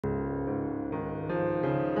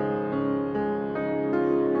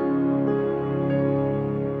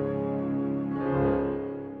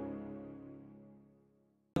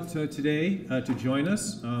today to join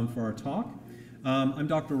us for our talk. I'm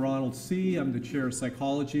Dr. Ronald C. I'm the chair of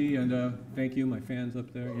psychology, and thank you, my fans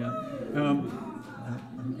up there. Yeah,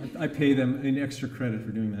 I pay them an extra credit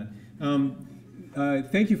for doing that.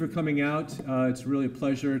 Thank you for coming out. It's really a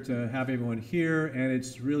pleasure to have everyone here, and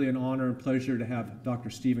it's really an honor and pleasure to have Dr.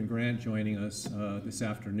 Stephen Grant joining us this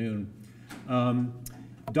afternoon.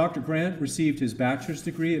 Dr. Grant received his bachelor's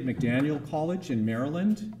degree at McDaniel College in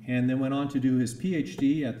Maryland, and then went on to do his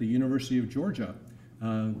PhD at the University of Georgia.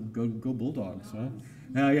 Go Bulldogs, huh?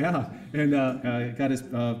 Yeah, and got his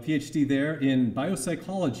PhD there in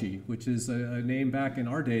biopsychology, which is a name back in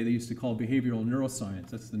our day they used to call behavioral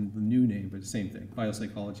neuroscience. That's the new name, but the same thing,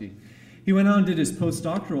 biopsychology. He went on and did his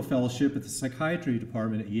postdoctoral fellowship at the psychiatry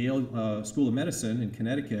department at Yale School of Medicine in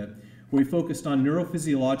Connecticut, where he focused on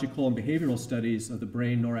neurophysiological and behavioral studies of the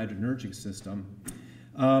brain noradrenergic system.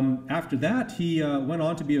 After that, he went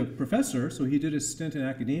on to be a professor, so he did his stint in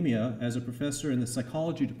academia as a professor in the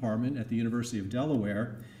psychology department at the University of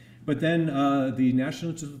Delaware. But then the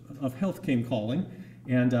National Institute of Health came calling,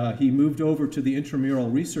 and he moved over to the intramural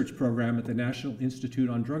research program at the National Institute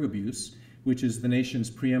on Drug Abuse, which is the nation's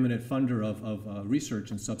preeminent funder of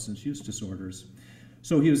research in substance use disorders.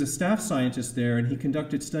 So he was a staff scientist there, and he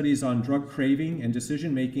conducted studies on drug craving and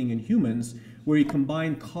decision-making in humans, where he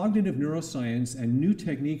combined cognitive neuroscience and new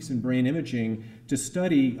techniques in brain imaging to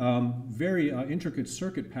study very intricate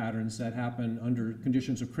circuit patterns that happen under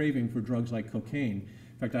conditions of craving for drugs like cocaine.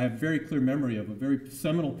 In fact, I have a very clear memory of a very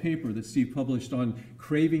seminal paper that Steve published on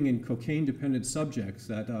craving in cocaine-dependent subjects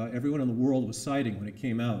that everyone in the world was citing when it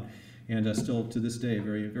came out, and still to this day,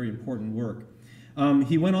 very, very important work.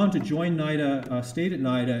 He went on to join NIDA, stayed at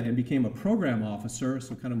NIDA, and became a program officer,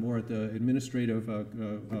 so kind of more at the administrative,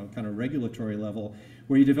 kind of regulatory level,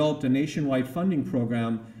 where he developed a nationwide funding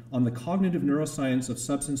program on the cognitive neuroscience of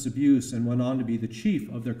substance abuse and went on to be the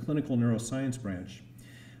chief of their clinical neuroscience branch.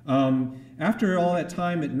 After all that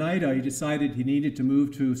time at NIDA, he decided he needed to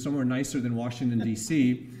move to somewhere nicer than Washington,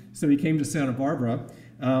 D.C., so he came to Santa Barbara,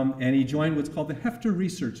 and he joined what's called the Heffter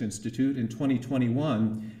Research Institute in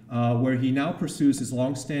 2021, where he now pursues his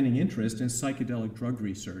longstanding interest in psychedelic drug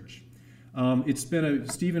research. It's been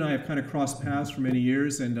Steve and I have kind of crossed paths for many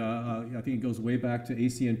years, and I think it goes way back to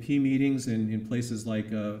ACNP meetings in places like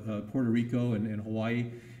Puerto Rico and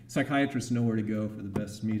Hawaii. Psychiatrists know where to go for the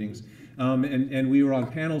best meetings. And we were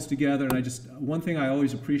on panels together, and one thing I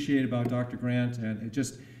always appreciate about Dr. Grant, and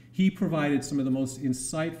he provided some of the most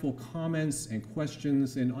insightful comments and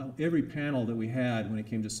questions in every panel that we had when it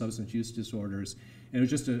came to substance use disorders. And it was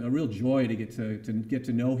just a real joy to get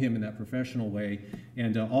to know him in that professional way,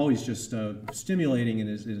 and always just stimulating in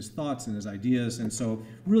his thoughts and his ideas. And so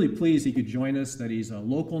really pleased he could join us, that he's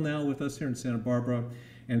local now with us here in Santa Barbara.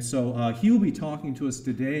 And so he will be talking to us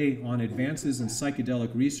today on advances in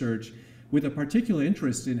psychedelic research, with a particular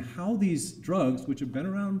interest in how these drugs, which have been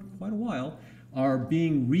around quite a while, are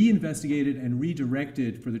being reinvestigated and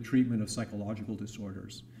redirected for the treatment of psychological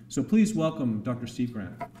disorders. So please welcome Dr. Steve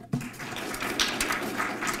Grant.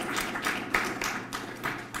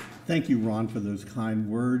 Thank you, Ron, for those kind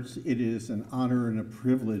words. It is an honor and a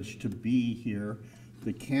privilege to be here.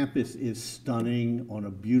 The campus is stunning on a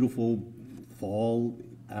beautiful fall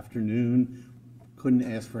afternoon. Couldn't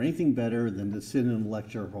ask for anything better than to sit in a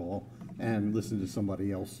lecture hall and listen to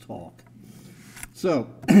somebody else talk. So,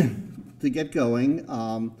 to get going,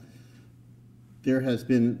 there has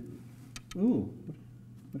been, ooh,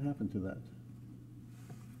 what happened to that?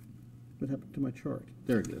 What happened to my chart?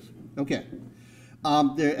 There it is. Okay.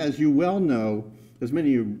 As you well know, as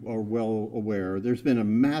many of you are well aware, there's been a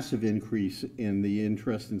massive increase in the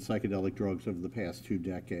interest in psychedelic drugs over the past 2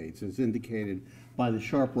 decades, as indicated by the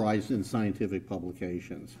sharp rise in scientific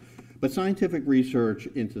publications. But scientific research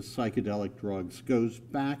into psychedelic drugs goes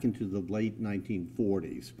back into the late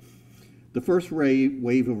 1940s. The first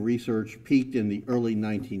wave of research peaked in the early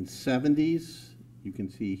 1970s, you can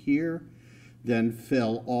see here, then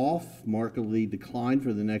fell off, markedly declined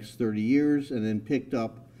for the next 30 years, and then picked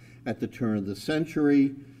up at the turn of the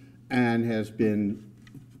century and has been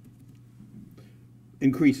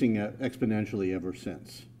increasing exponentially ever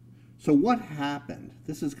since. So what happened?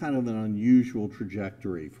 This is kind of an unusual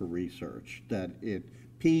trajectory for research, that it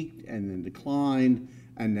peaked and then declined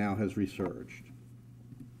and now has resurged.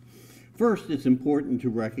 First, it's important to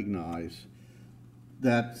recognize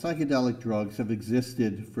that psychedelic drugs have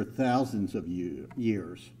existed for thousands of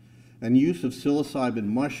years, and use of psilocybin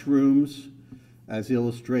mushrooms, as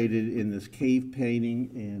illustrated in this cave painting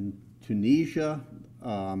in Tunisia,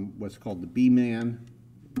 what's called the B-Man.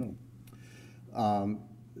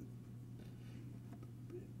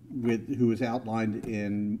 who is outlined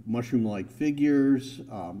in mushroom-like figures,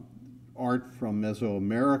 art from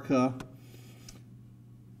Mesoamerica,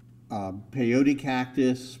 peyote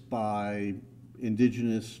cactus by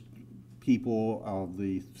indigenous people of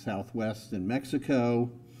the Southwest in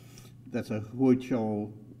Mexico. That's a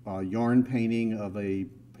huichol yarn painting of a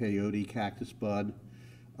peyote cactus bud.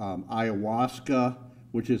 Ayahuasca,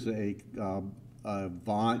 which is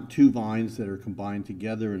two vines that are combined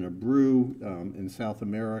together in a brew in South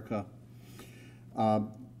America.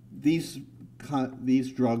 These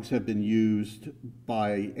drugs have been used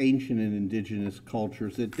by ancient and indigenous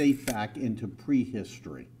cultures that date back into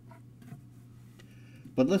prehistory.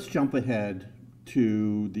 But let's jump ahead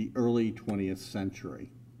to the early 20th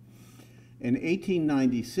century. In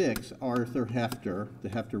 1896, Arthur Heffter, the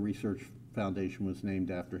Heffter Research Foundation was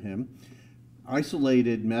named after him,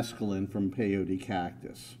 isolated mescaline from peyote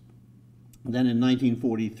cactus. Then in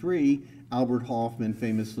 1943, Albert Hofmann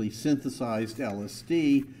famously synthesized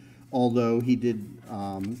LSD, although he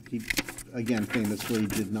again famously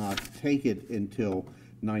did not take it until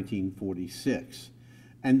 1946.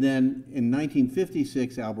 And then in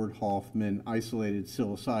 1956, Albert Hofmann isolated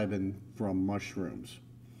psilocybin from mushrooms.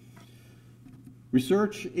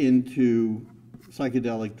 Research into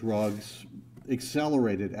psychedelic drugs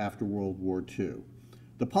accelerated after World War II.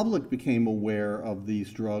 The public became aware of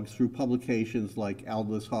these drugs through publications like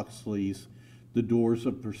Aldous Huxley's The Doors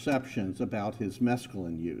of Perceptions about his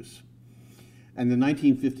mescaline use, and the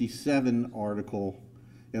 1957 article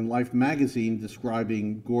in Life magazine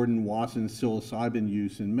describing Gordon Wasson's psilocybin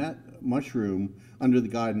use in mushroom under the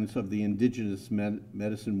guidance of the indigenous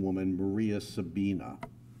medicine woman Maria Sabina.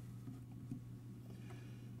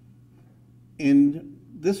 From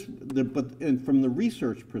the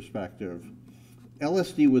research perspective,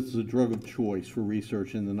 LSD was the drug of choice for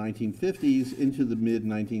research in the 1950s into the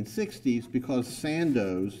mid-1960s because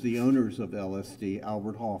Sandoz, the owners of LSD,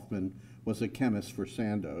 Albert Hofmann was a chemist for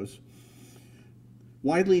Sandoz,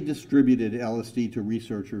 widely distributed LSD to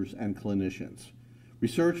researchers and clinicians.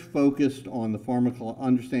 Research focused on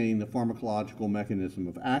understanding the pharmacological mechanism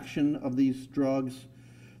of action of these drugs,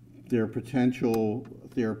 their potential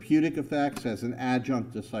therapeutic effects as an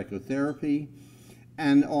adjunct to psychotherapy,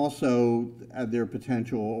 and also their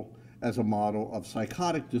potential as a model of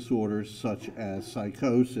psychotic disorders such as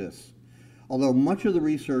psychosis. Although much of the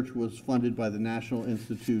research was funded by the National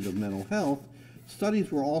Institute of Mental Health,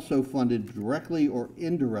 studies were also funded directly or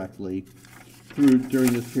indirectly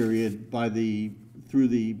during this period through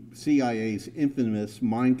the CIA's infamous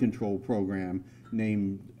mind control program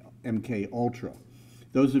named MK Ultra.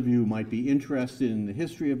 Those of you who might be interested in the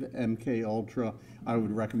history of MK Ultra, I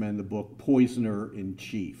would recommend the book Poisoner in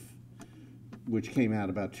Chief, which came out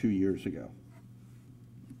about 2 years ago.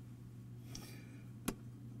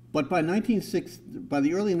 But by the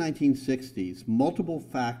early 1960s, multiple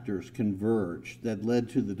factors converged that led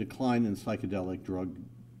to the decline in psychedelic drug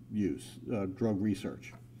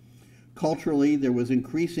research. Culturally, there was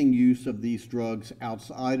increasing use of these drugs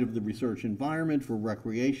outside of the research environment for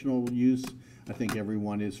recreational use. I think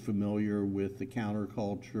everyone is familiar with the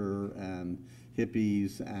counterculture and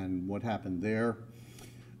hippies and what happened there.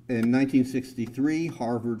 In 1963,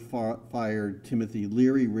 Harvard fired Timothy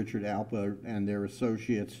Leary, Richard Alpert, and their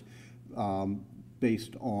associates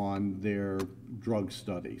based on their drug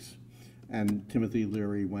studies. And Timothy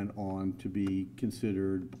Leary went on to be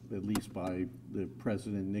considered, at least by the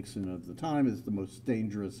President Nixon of the time, as the most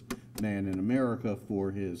dangerous man in America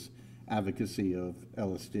for his advocacy of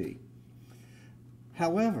LSD.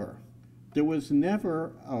 However, there was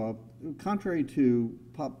never, contrary to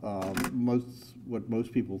what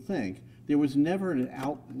most people think, there was never an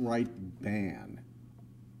outright ban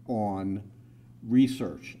on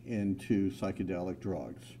research into psychedelic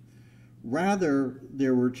drugs. Rather,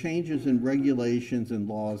 there were changes in regulations and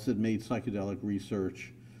laws that made psychedelic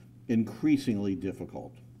research increasingly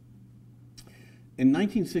difficult. In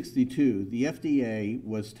 1962, the FDA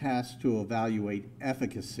was tasked to evaluate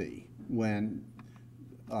efficacy when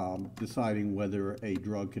deciding whether a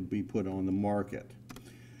drug could be put on the market.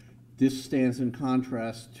 This stands in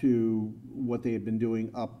contrast to what they had been doing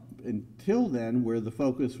up until then, where the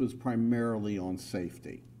focus was primarily on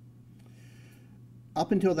safety.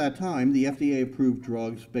 Up until that time, the FDA approved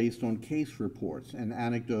drugs based on case reports and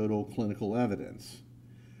anecdotal clinical evidence.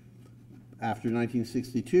 After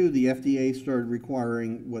 1962, the FDA started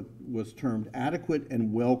requiring what was termed adequate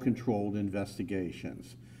and well-controlled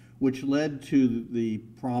investigations, which led to the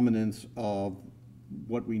prominence of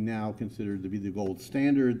what we now consider to be the gold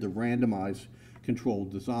standard, the randomized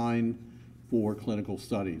controlled design for clinical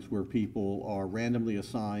studies, where people are randomly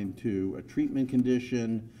assigned to a treatment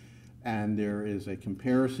condition, and there is a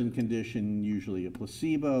comparison condition, usually a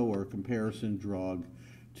placebo or a comparison drug,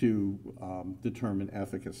 to determine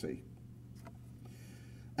efficacy.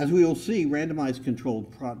 As we will see, randomized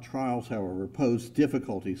controlled trials, however, pose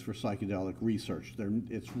difficulties for psychedelic research.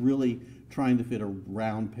 It's really trying to fit a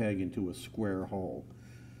round peg into a square hole.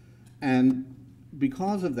 And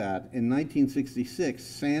because of that, in 1966,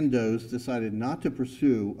 Sandoz decided not to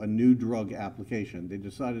pursue a new drug application. They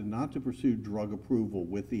decided not to pursue drug approval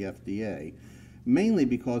with the FDA, mainly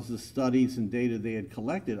because the studies and data they had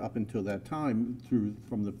collected up until that time,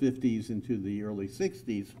 from the 50s into the early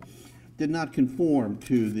 60s, did not conform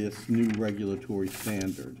to this new regulatory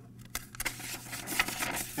standard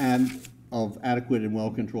and of adequate and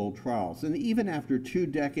well-controlled trials. And even after 2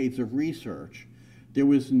 decades of research, there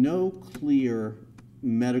was no clear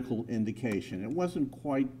medical indication. It wasn't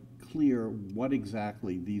quite clear what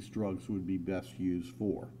exactly these drugs would be best used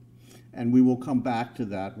for. And we will come back to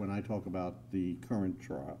that when I talk about the current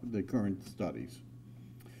studies.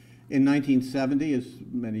 In 1970, as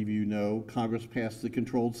many of you know, Congress passed the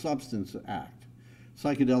Controlled Substance Act.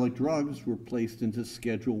 Psychedelic drugs were placed into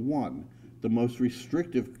Schedule I, the most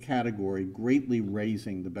restrictive category, greatly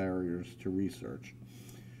raising the barriers to research.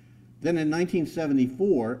 Then in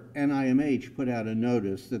 1974, NIMH put out a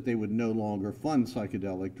notice that they would no longer fund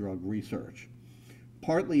psychedelic drug research,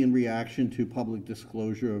 partly in reaction to public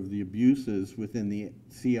disclosure of the abuses within the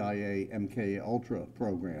CIA MK-Ultra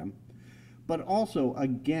program, but also,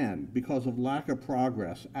 again, because of lack of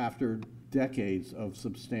progress after decades of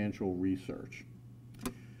substantial research.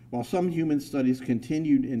 While some human studies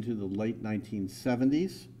continued into the late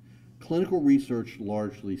 1970s, clinical research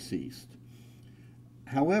largely ceased.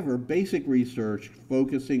 However, basic research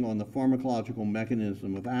focusing on the pharmacological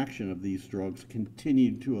mechanism of action of these drugs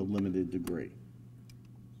continued to a limited degree.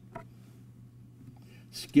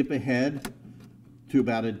 Skip ahead to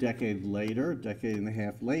about a decade and a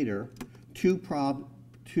half later, two private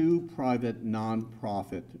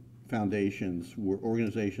nonprofit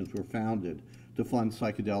organizations were founded to fund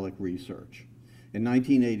psychedelic research. In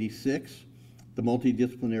 1986, the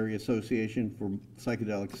Multidisciplinary Association for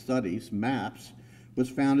Psychedelic Studies, MAPS, was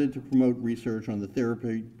founded to promote research on the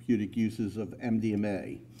therapeutic uses of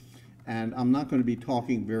MDMA. And I'm not going to be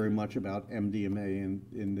talking very much about MDMA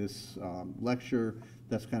in this lecture.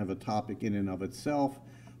 That's kind of a topic in and of itself.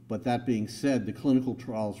 But that being said, the clinical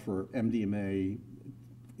trials for MDMA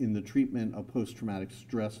in the treatment of post-traumatic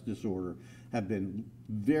stress disorder have been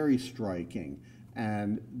very striking.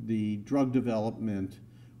 And the drug development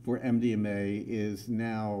for MDMA is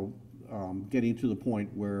now getting to the point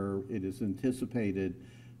where it is anticipated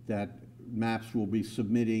that MAPS will be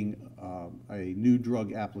submitting a new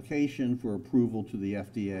drug application for approval to the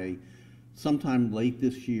FDA sometime late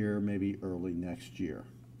this year, maybe early next year.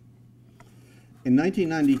 In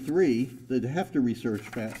 1993, the Heffter Research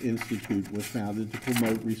Institute was founded to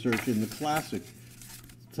promote research in the classic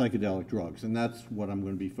psychedelic drugs, and that's what I'm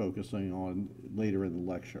going to be focusing on later in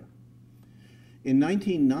the lecture. In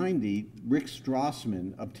 1990, Rick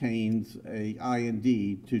Strassman obtains a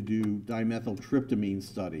IND to do dimethyltryptamine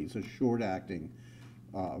studies, a short-acting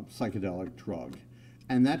psychedelic drug.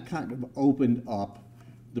 And that kind of opened up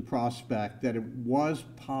the prospect that it was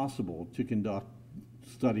possible to conduct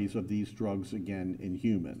studies of these drugs again in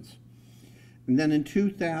humans. And then in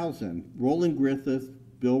 2000, Roland Griffith,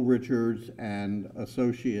 Bill Richards, and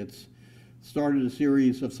associates started a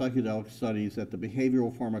series of psychedelic studies at the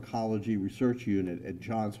Behavioral Pharmacology Research Unit at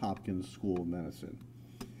Johns Hopkins School of Medicine.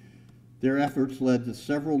 Their efforts led to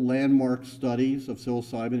several landmark studies of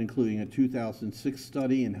psilocybin, including a 2006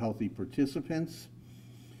 study in healthy participants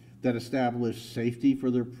that established safety for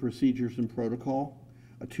their procedures and protocol,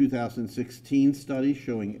 a 2016 study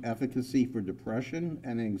showing efficacy for depression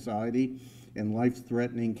and anxiety in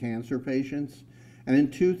life-threatening cancer patients, and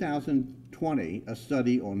in 2020, a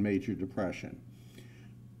study on major depression.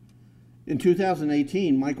 In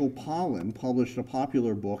 2018, Michael Pollan published a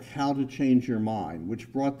popular book, How to Change Your Mind,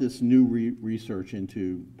 which brought this new research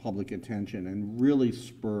into public attention and really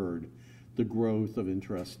spurred the growth of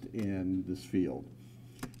interest in this field.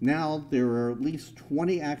 Now, there are at least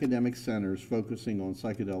 20 academic centers focusing on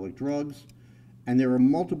psychedelic drugs, and there are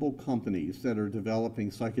multiple companies that are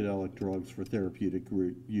developing psychedelic drugs for therapeutic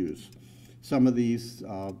use. Some of these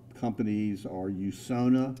companies are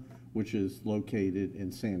Usona, which is located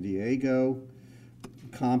in San Diego,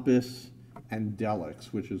 Compass, and Delix,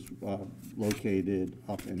 which is located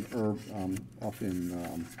up in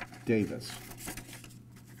Davis.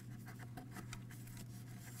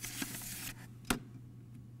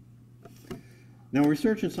 Now,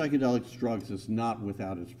 research in psychedelic drugs is not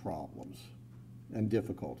without its problems and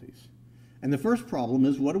difficulties. And the first problem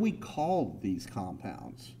is, what do we call these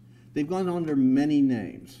compounds? They've gone under many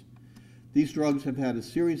names. These drugs have had a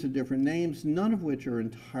series of different names, none of which are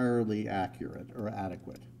entirely accurate or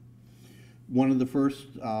adequate. One of the first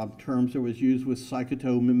terms that was used was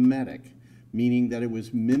psychotomimetic, meaning that it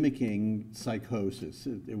was mimicking psychosis.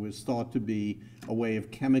 It was thought to be a way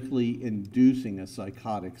of chemically inducing a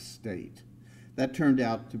psychotic state. That turned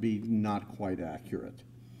out to be not quite accurate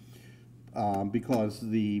because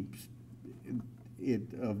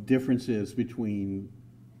of differences between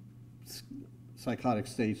psychotic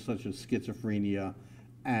states such as schizophrenia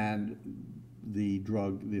and the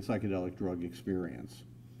psychedelic drug experience.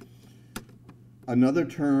 A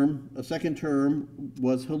second term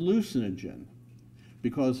was hallucinogen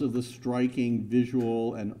because of the striking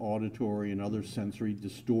visual and auditory and other sensory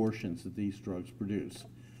distortions that these drugs produce.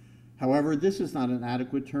 However, this is not an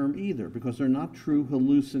adequate term either because they're not true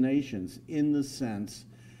hallucinations in the sense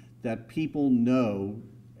that people know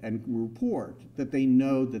and report that they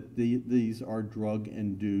know that these are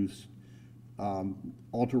drug-induced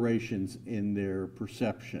alterations in their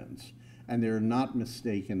perceptions, and they're not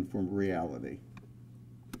mistaken for reality.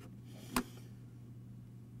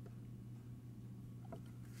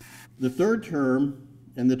 The third term,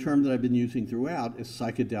 and the term that I've been using throughout, is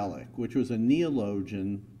psychedelic, which was a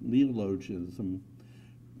neologism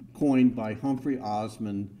coined by Humphrey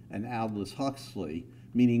Osmond and Aldous Huxley,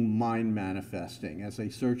 meaning mind manifesting, as they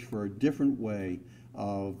search for a different way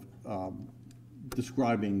of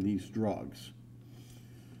describing these drugs.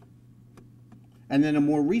 And then a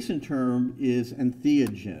more recent term is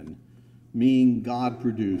entheogen, meaning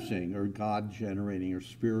God-producing or God-generating or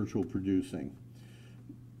spiritual producing,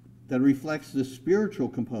 that reflects the spiritual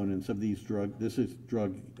components of this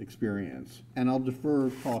drug experience. And I'll defer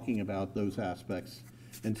talking about those aspects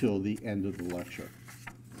until the end of the lecture.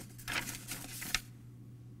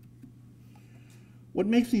 What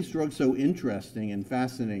makes these drugs so interesting and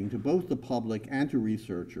fascinating to both the public and to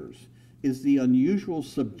researchers is the unusual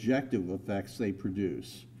subjective effects they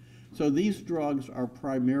produce. So these drugs are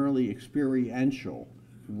primarily experiential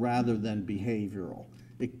rather than behavioral.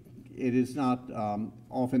 It is not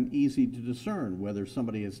often easy to discern whether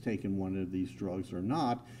somebody has taken one of these drugs or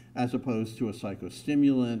not, as opposed to a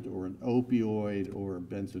psychostimulant or an opioid or a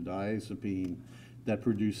benzodiazepine that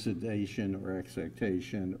produce sedation or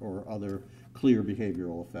excitation or other clear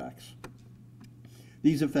behavioral effects.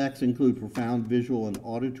 These effects include profound visual and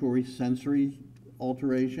auditory sensory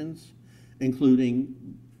alterations,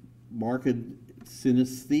 including marked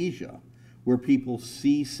synesthesia, where people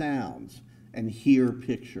see sounds and hear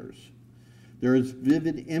pictures. There is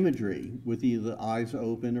vivid imagery with either eyes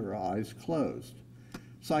open or eyes closed.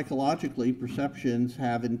 Psychologically, perceptions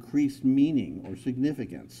have increased meaning or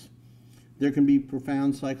significance. There can be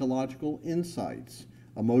profound psychological insights,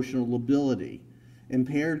 emotional ability,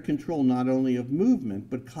 impaired control not only of movement,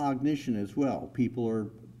 but cognition as well.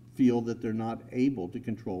 People feel that they're not able to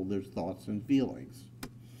control their thoughts and feelings.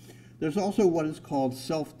 There's also what is called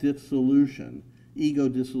self-dissolution, ego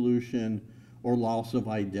dissolution, or loss of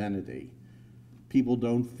identity. People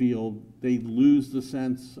don't feel, they lose the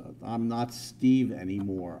sense of, I'm not Steve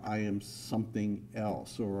anymore, I am something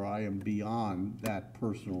else, or I am beyond that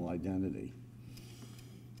personal identity.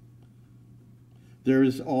 There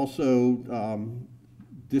is also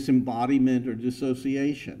disembodiment or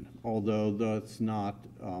dissociation, although that's not,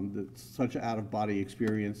 such out-of-body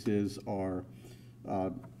experiences are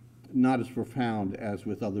not as profound as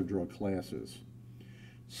with other drug classes.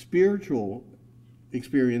 Spiritual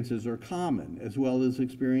experiences are common, as well as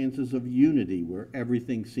experiences of unity where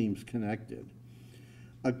everything seems connected,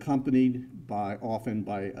 accompanied often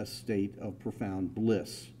by a state of profound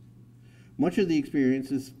bliss. Much of the experience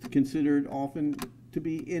is considered often to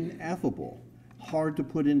be ineffable, hard to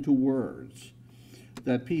put into words,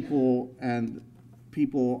 that people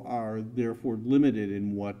are therefore limited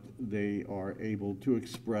in what they are able to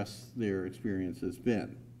express their experience as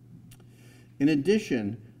been. In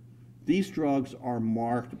addition, these drugs are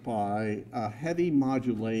marked by a heavy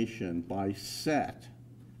modulation by set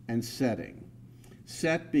and setting.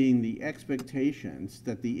 Set being the expectations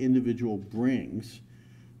that the individual brings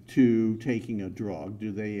to taking a drug.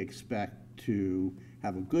 Do they expect to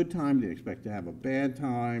have a good time? Do they expect to have a bad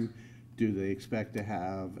time? Do they expect to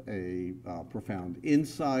have profound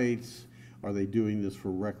insights? Are they doing this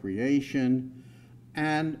for recreation?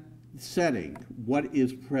 And setting, what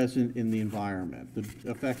is present in the environment. The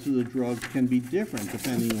effects of the drug can be different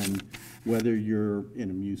depending on whether you're in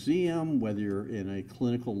a museum, whether you're in a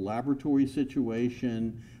clinical laboratory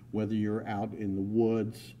situation, whether you're out in the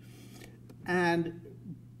woods. And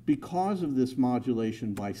because of this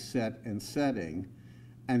modulation by set and setting,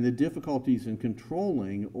 and the difficulties in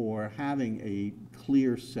controlling or having a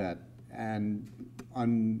clear set and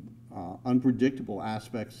unpredictable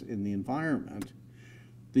aspects in the environment,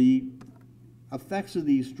 the effects of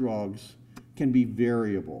these drugs can be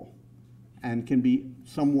variable and can be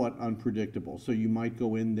somewhat unpredictable. So you might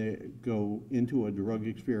go into a drug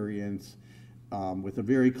experience with a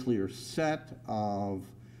very clear set of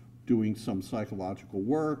doing some psychological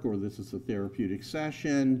work, or this is a therapeutic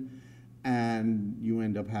session, and you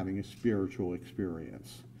end up having a spiritual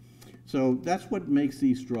experience. So that's what makes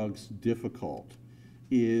these drugs difficult,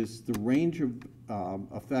 is the range of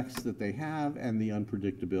effects that they have and the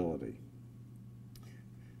unpredictability.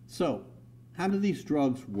 So how do these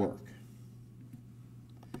drugs work?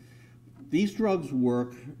 These drugs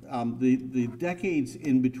work, the decades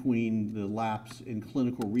in between the lapse in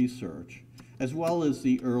clinical research, as well as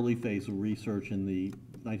the early phase of research in the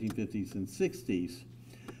 1950s and 60s,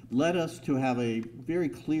 led us to have a very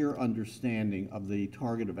clear understanding of the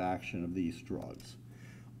target of action of these drugs.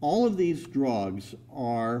 All of these drugs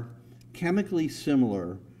are chemically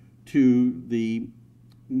similar to the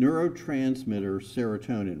neurotransmitter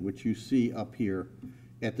serotonin, which you see up here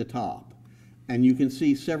at the top. And you can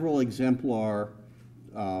see several exemplar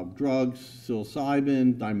drugs: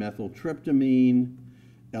 psilocybin, dimethyltryptamine,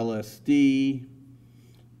 LSD,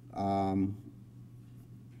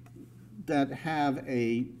 that have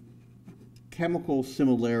a chemical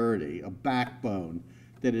similarity, a backbone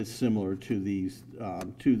that is similar to these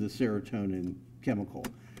to the serotonin chemical.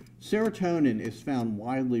 Serotonin is found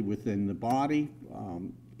widely within the body.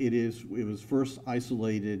 It was first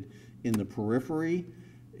isolated in the periphery.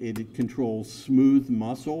 It controls smooth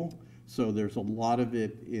muscle, so there's a lot of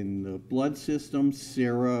it in the blood system: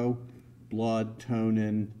 sero, blood,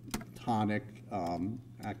 tonin, tonic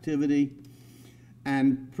activity,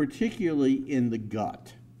 and particularly in the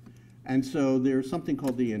gut. And so there's something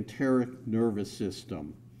called the enteric nervous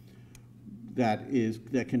system that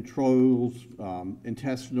controls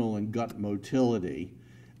intestinal and gut motility,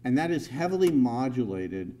 and that is heavily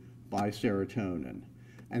modulated by serotonin.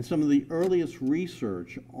 And some of the earliest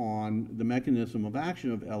research on the mechanism of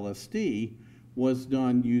action of LSD was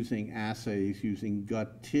done using assays using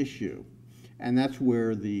gut tissue, and that's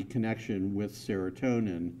where the connection with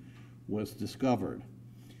serotonin was discovered.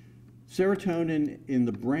 Serotonin in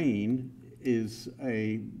the brain is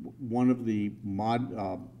one of the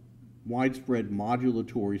widespread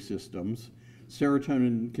modulatory systems.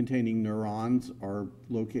 Serotonin-containing neurons are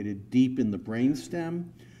located deep in the brainstem,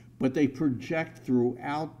 but they project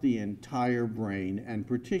throughout the entire brain, and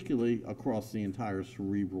particularly across the entire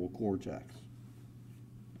cerebral cortex.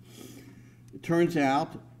 It turns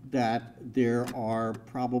out that there are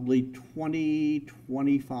probably 20,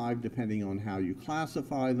 25, depending on how you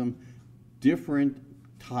classify them, different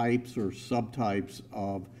types or subtypes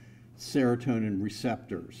of serotonin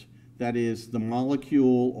receptors. That is, the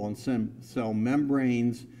molecule on cell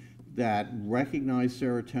membranes that recognize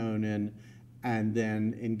serotonin and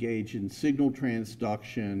then engage in signal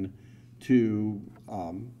transduction to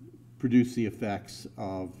produce the effects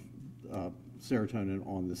of serotonin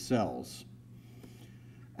on the cells.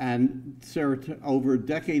 And over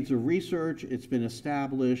decades of research, it's been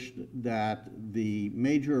established that the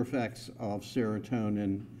major effects of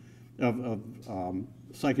serotonin, of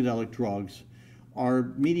psychedelic drugs,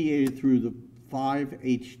 are mediated through the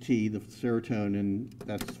 5-HT, the serotonin,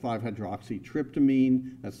 that's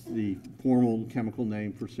 5-hydroxytryptamine, that's the formal chemical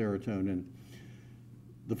name for serotonin,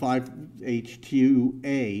 the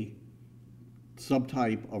 5-HT2A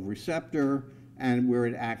subtype of receptor, and where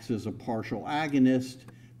it acts as a partial agonist,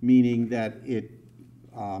 meaning that it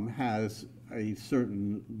has a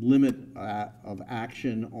certain limit of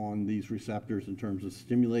action on these receptors in terms of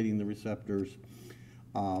stimulating the receptors.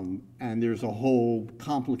 And there's a whole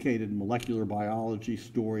complicated molecular biology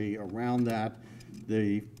story around that.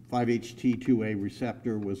 The 5-HT2A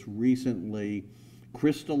receptor was recently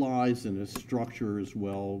crystallized, and its structure is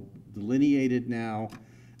well delineated now,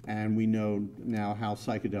 and we know now how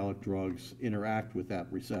psychedelic drugs interact with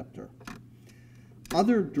that receptor.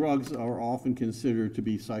 Other drugs are often considered to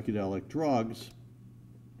be psychedelic drugs,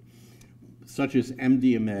 such as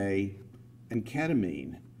MDMA and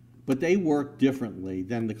ketamine, but they work differently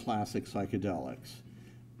than the classic psychedelics.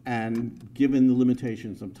 And given the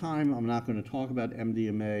limitations of time, I'm not going to talk about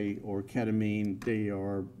MDMA or ketamine. They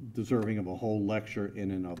are deserving of a whole lecture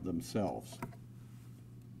in and of themselves.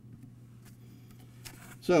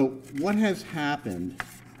 So what has happened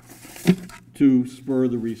to spur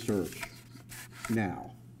the research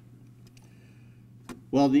now?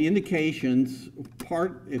 Well, the indications,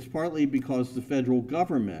 it's partly because the federal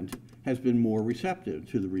government has been more receptive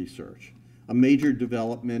to the research. A major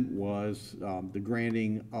development was the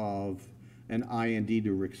granting of an IND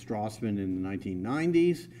to Rick Strassman in the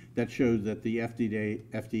 1990s that showed that the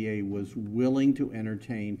FDA was willing to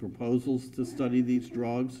entertain proposals to study these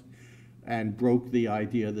drugs and broke the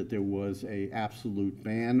idea that there was an absolute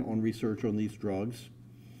ban on research on these drugs.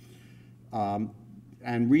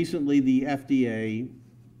 And recently the FDA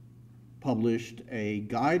published a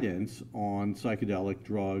guidance on psychedelic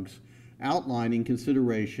drugs outlining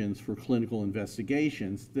considerations for clinical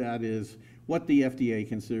investigations. That is, what the FDA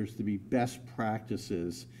considers to be best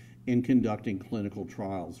practices in conducting clinical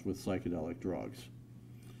trials with psychedelic drugs.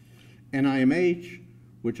 NIMH,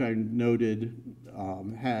 which I noted,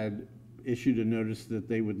 had issued a notice that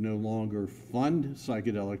they would no longer fund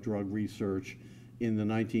psychedelic drug research in the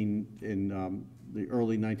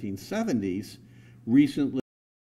early 1970s, recently